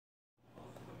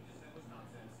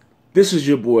This is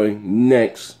your boy,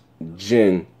 Next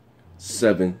Gen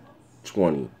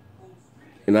 720,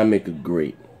 and I make a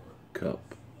great cup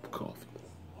of coffee.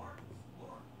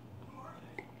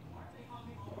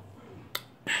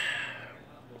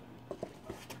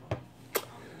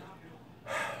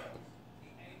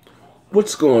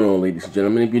 What's going on, ladies and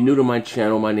gentlemen? If you're new to my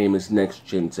channel, my name is Next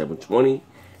Gen 720,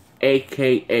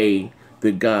 aka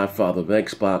the Godfather of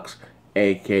Xbox,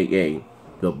 aka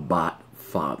the Bot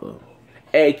Father,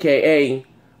 aka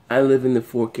I live in the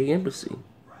 4K embassy.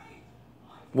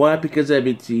 Why? Because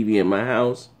every TV in my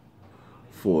house,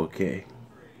 4K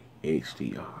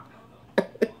HDR.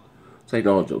 Take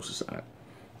all jokes aside.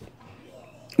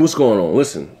 What's going on?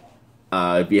 Listen,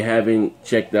 if you haven't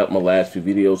checked out my last few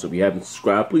videos, if you haven't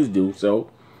subscribed, please do so.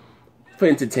 For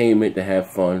entertainment, to have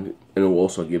fun, and it will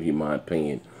also give you my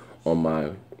opinion on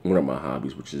one of my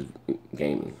hobbies, which is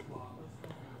gaming.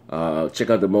 Check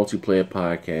out the Multiplayer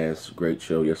Podcast. Great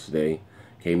show yesterday.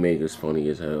 K-Mega's funny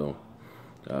as hell.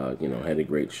 Had a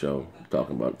great show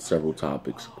talking about several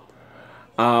topics.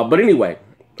 But anyway,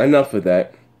 enough of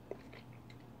that.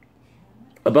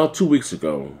 About 2 weeks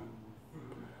ago,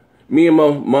 me and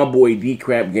my boy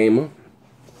D-Crap Gamer,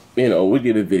 we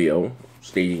did a video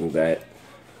stating that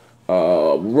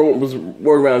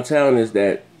word around town is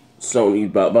that Sony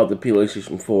about the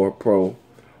PS4 Pro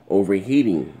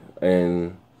overheating,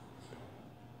 and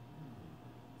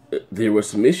there were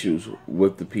some issues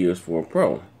with the PS4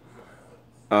 Pro.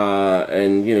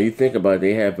 And you think about it,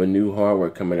 they have a new hardware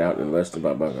coming out in less than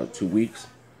about 2 weeks,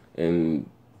 and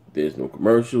there's no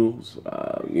commercials.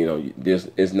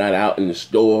 It's not out in the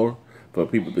store for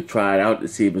people to try it out to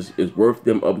see if it's worth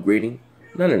them upgrading.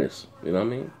 None of this, you know what I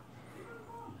mean?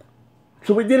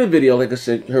 So we did a video, like I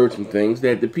said, heard some things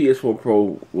that the PS4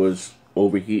 Pro was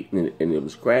overheating and it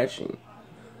was crashing.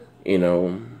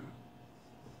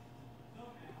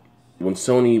 When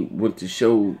Sony went to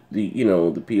show the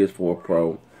the PS4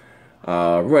 Pro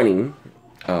running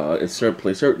at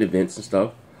certain events and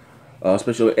stuff,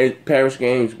 especially at Paris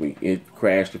Games Week, it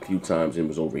crashed a few times and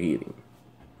was overheating.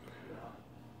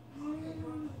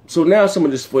 So now some of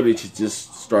this footage is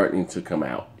just starting to come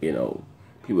out.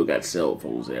 People got cell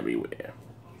phones everywhere.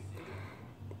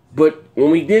 But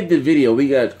when we did the video, we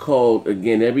got called,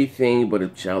 again, everything but a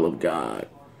child of God.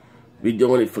 We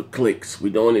doing it for clicks. We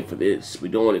doing it for this. We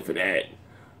doing it for that.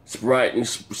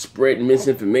 Spreading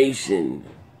misinformation.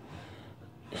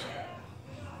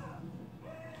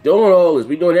 Doing all this.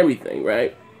 We doing everything,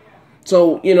 right?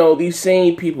 So, these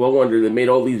same people, I wonder, that made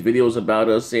all these videos about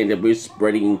us saying that we're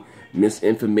spreading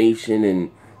misinformation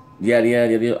and yada,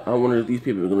 yada, yada. I wonder if these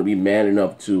people are going to be mad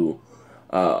enough to,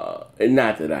 and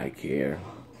not that I care,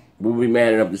 we'll be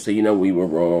mad enough to say, we were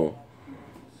wrong.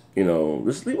 We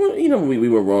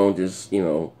were wrong. Just,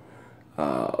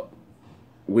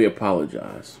 we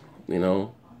apologize,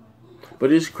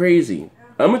 But it's crazy.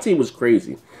 I'm going to tell you what's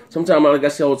crazy. Sometimes, like I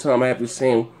say all the time, I have this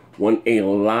saying, when a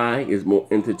lie is more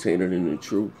entertaining than the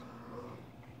truth.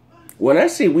 When I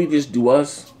say we just do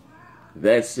us,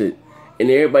 that's it. And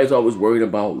everybody's always worried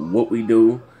about what we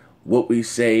do, what we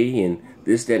say, and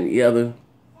this, that, and the other.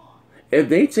 If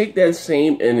they take that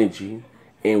same energy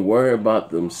and worry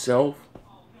about themselves,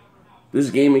 this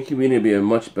gaming community would be a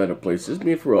much better place. Just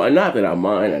be for real. Not that I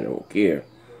mind, I don't care.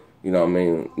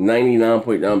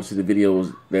 99.9% of the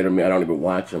videos that are made, I don't even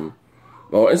watch them.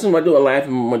 Or somebody do a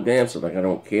laughing with my damn self, I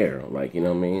don't care.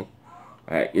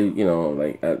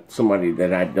 Somebody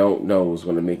that I don't know is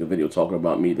going to make a video talking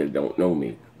about me that don't know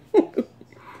me.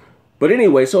 But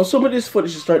anyway, so some of this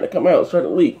footage is starting to come out,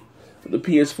 starting to leak. The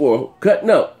PS4 cutting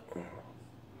up,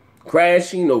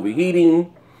 crashing,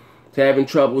 overheating, to having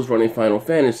troubles running Final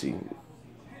Fantasy,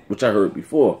 which I heard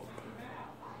before.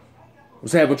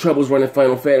 Was having troubles running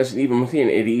Final Fantasy even within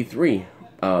at E3.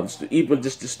 Even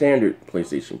just the standard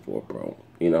PlayStation 4 Pro,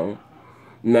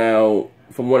 Now,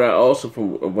 from what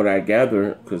I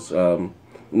gather, because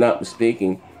not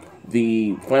mistaken,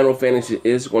 the Final Fantasy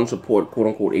is going to support quote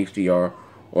unquote HDR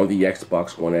on the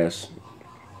Xbox One S,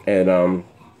 and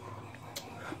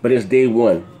but it's day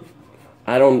one.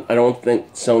 I don't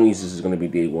think Sony's is going to be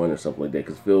day one or something like that,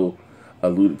 because Phil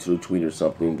alluded to a tweet or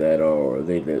something that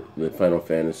the Final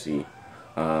Fantasy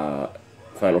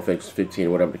 15 or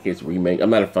whatever the case remake.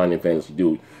 I'm not a Final Fantasy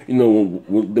dude.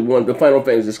 The Final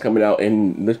Fantasy is coming out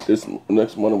in this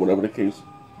next month or whatever the case.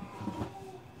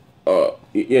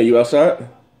 Yeah, you outside?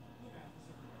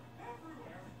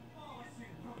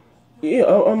 Yeah,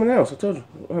 I'm in the house. I told you,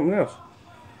 I'm in the house.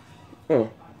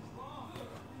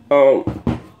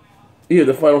 Yeah,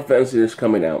 the Final Fantasy is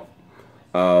coming out.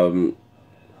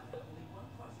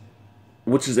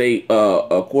 which is a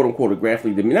quote unquote a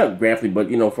graphically, not graphically,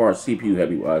 but as far as CPU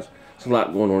heavy wise, there's a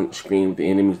lot going on the screen with the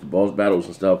enemies, the boss battles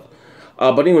and stuff.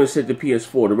 But anyway, it said the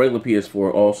PS4, the regular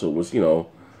PS4 also was,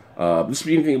 just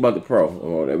anything about the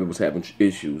Pro, it was having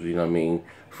issues, you know what I mean?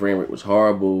 Frame rate was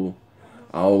horrible,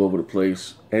 all over the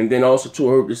place. And then also, too,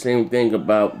 I heard the same thing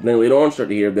about, then later on, started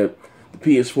to hear that the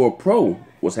PS4 Pro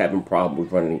was having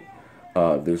problems running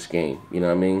this game, you know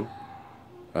what I mean?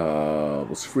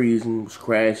 Was freezing, was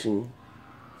crashing,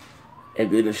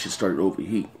 and then it shit started to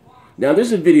overheat. Now,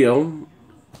 there's a video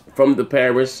from the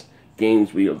Paris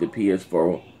Games Week of the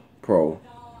PS4 Pro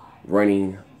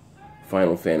running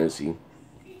Final Fantasy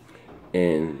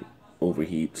and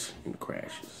overheats and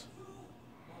crashes.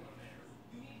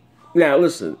 Now,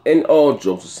 listen, and all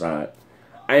jokes aside,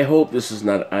 I hope this is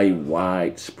not a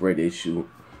widespread issue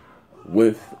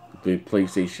with the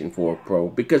PlayStation 4 Pro,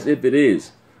 because if it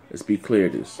is, let's be clear,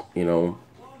 this will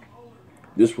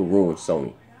ruin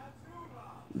Sony.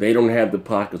 They don't have the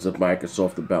pockets of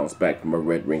Microsoft to bounce back from a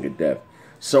red ring of death.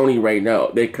 Sony right now,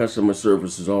 their customer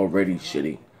service is already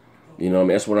shitty. You know what I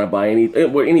mean? That's when I buy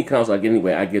any console I get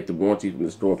anyway. I get the warranty from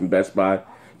the store from Best Buy,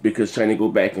 because trying to go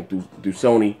back and through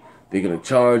Sony, they're gonna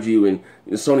charge you, and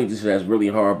Sony just has really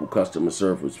horrible customer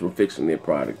service for fixing their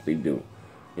products. They do.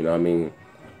 You know what I mean?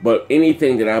 But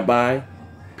anything that I buy,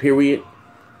 period,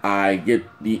 I get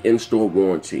the in-store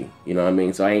warranty. You know what I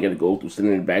mean? So I ain't got to go through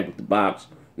sending it back with the box.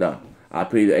 No. I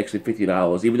pay the extra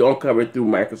 $50. Even though I'm covered through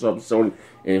Microsoft, Sony,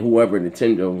 and whoever,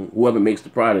 Nintendo, whoever makes the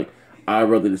product, I'd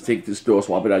rather just take it to the store,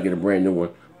 swap it out, get a brand new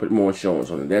one, put more insurance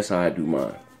on it. That's how I do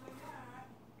mine.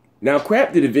 Now,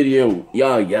 Crap did a video,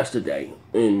 yesterday,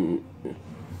 and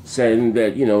saying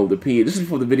that, this is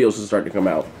before the videos started to come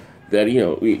out, that,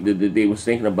 they was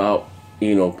thinking about,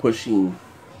 pushing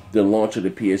the launch of the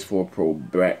PS4 Pro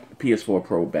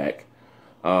back,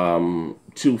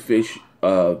 to fish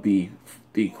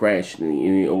the crash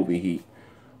and the overheat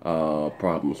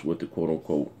problems with the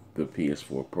quote-unquote the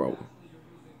PS4 Pro.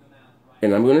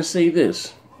 And I'm going to say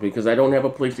this, because I don't have a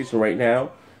PlayStation right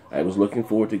now. I was looking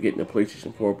forward to getting a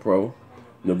PlayStation 4 Pro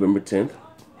November 10th.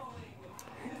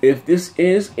 If this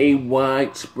is a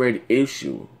widespread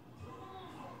issue,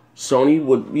 Sony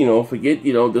would, forget,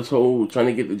 this whole trying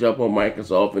to get the jump on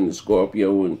Microsoft and the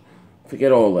Scorpio, and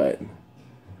forget all that.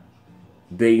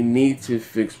 They need to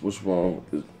fix what's wrong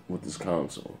with this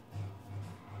console.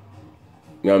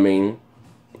 You know what I mean?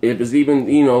 If it's even,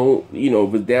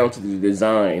 if it's down to the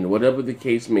design, whatever the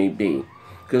case may be.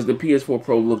 Because the PS4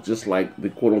 Pro looks just like the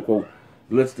quote-unquote,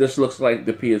 this looks like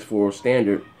the PS4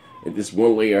 standard, and just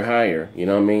one layer higher, you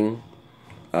know what I mean?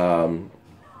 And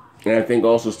I think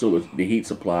also still the heat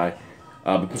supply,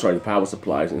 the power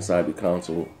supplies inside the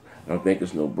console, I don't think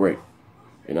it's no brick,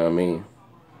 you know what I mean?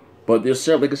 But there's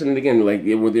several, like I said again, like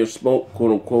where there's smoke,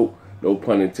 quote-unquote, no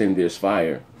pun intended, there's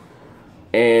fire.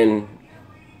 And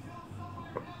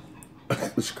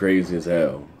it's crazy as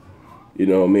hell, you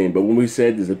know what I mean? But when we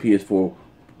said there's a PS4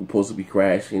 supposed to be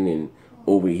crashing and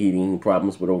overheating,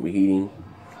 problems with overheating,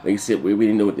 like I said, we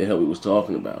didn't know what the hell we was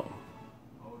talking about.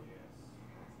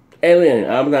 And then,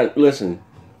 I'm not, listen,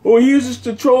 he uses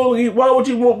the troll, why would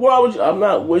you, I'm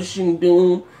not wishing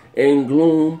doom and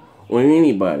gloom on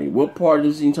anybody. What part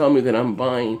does he tell me that I'm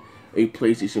buying a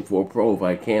PlayStation 4 Pro if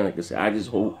I can? Like I said, I just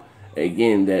hope,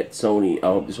 again, that Sony,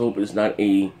 I just hope it's not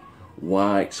a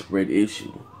widespread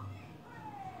issue.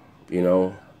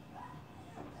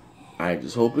 I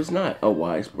just hope it's not a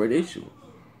widespread issue.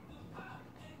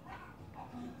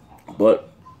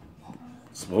 But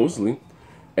supposedly,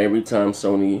 every time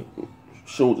Sony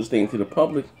showed this thing to the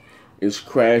public, it's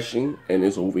crashing and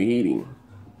it's overheating.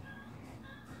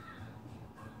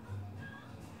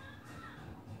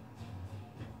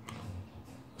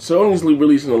 Sony's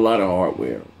releasing a lot of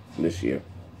hardware this year.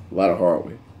 A lot of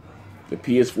hardware. The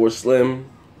PS4 Slim,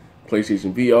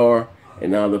 PlayStation VR,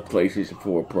 and now the PlayStation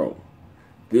 4 Pro.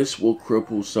 This will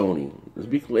cripple Sony. Let's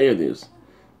be clear this.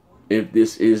 If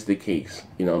this is the case,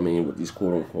 you know what I mean, with these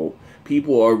quote-unquote,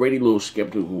 people are already a little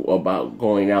skeptical about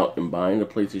going out and buying the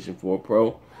PlayStation 4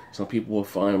 Pro. Some people are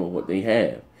fine with what they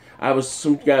have.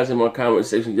 Some guys in my comment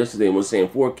section yesterday was saying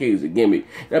 4K is a gimmick.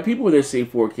 Now, people that say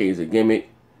 4K is a gimmick,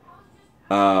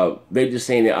 they're just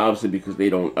saying it obviously because they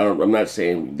don't, I'm not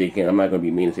saying they can't, I'm not going to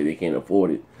be mean and say they can't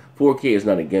afford it. 4K is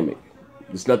not a gimmick.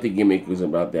 There's nothing gimmick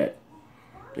about that.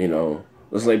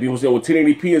 It's like people say, well,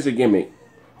 1080p is a gimmick.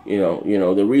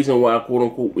 The reason why, quote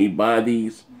unquote, we buy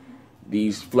these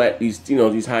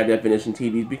high definition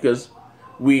TVs, because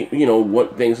we,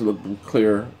 want things to look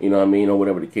clear, or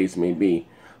whatever the case may be,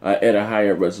 at a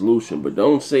higher resolution. But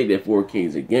don't say that 4K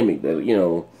is a gimmick.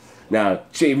 That, now,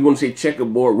 if you want to say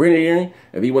checkerboard rendering,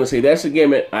 if you want to say that's a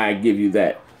gimmick, I give you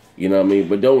that. You know what I mean?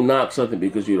 But don't knock something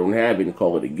because you don't have it and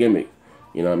call it a gimmick.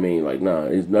 You know what I mean? Like, nah,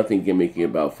 there's nothing gimmicky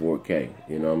about 4K.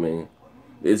 You know what I mean?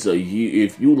 It's a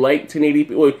if you like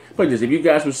 1080p. Well, put this: if you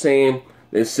guys were saying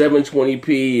that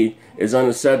 720p is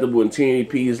unacceptable and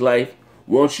 1080p is life,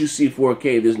 once you see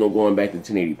 4K, there's no going back to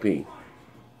 1080p.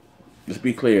 Let's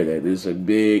be clear that it's a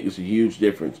huge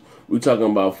difference. We're talking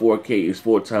about 4K is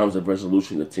 4 times the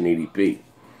resolution of 1080p.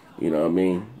 You know what I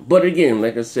mean? But again,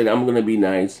 like I said, I'm gonna be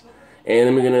nice, and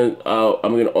I'm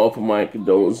gonna offer my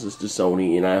condolences to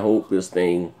Sony, and I hope this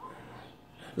thing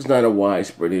is not a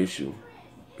widespread issue.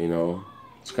 You know.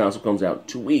 This console comes out in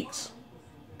 2 weeks.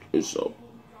 And so,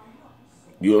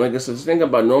 like I said, think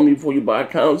about normally before you buy a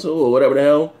console or whatever the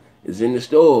hell, it's in the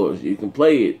stores. You can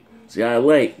play it. See, I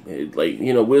like,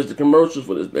 you know, where's the commercials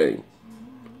for this thing?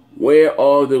 Where's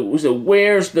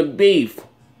the beef?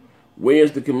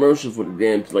 Where's the commercial for the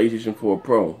damn PlayStation 4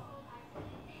 Pro?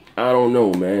 I don't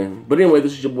know, man. But anyway,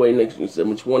 this is your boy Next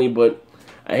 720, but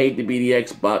I hate to be the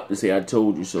Xbox to say I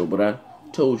told you so, but I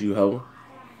told you, ho.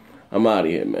 I'm out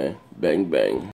of here, man. Bang, bang.